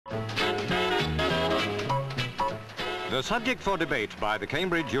The subject for debate by the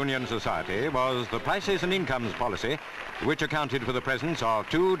Cambridge Union Society was the prices and incomes policy, which accounted for the presence of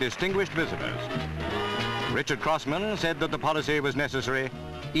two distinguished visitors. Richard Crossman said that the policy was necessary.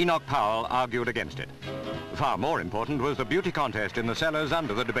 Enoch Powell argued against it. Far more important was the beauty contest in the cellars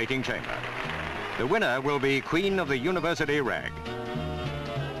under the debating chamber. The winner will be Queen of the University Rag.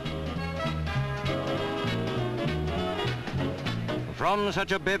 From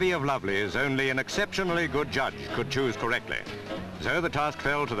such a bevy of lovelies, only an exceptionally good judge could choose correctly. So the task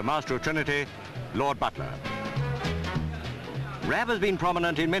fell to the Master of Trinity, Lord Butler. Rab has been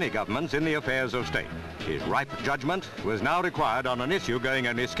prominent in many governments in the affairs of state. His ripe judgment was now required on an issue going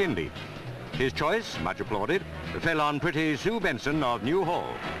only skin deep. His choice, much applauded, fell on pretty Sue Benson of New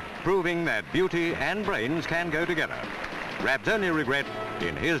Hall, proving that beauty and brains can go together. Rab's only regret,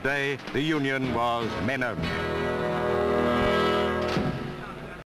 in his day, the union was men only.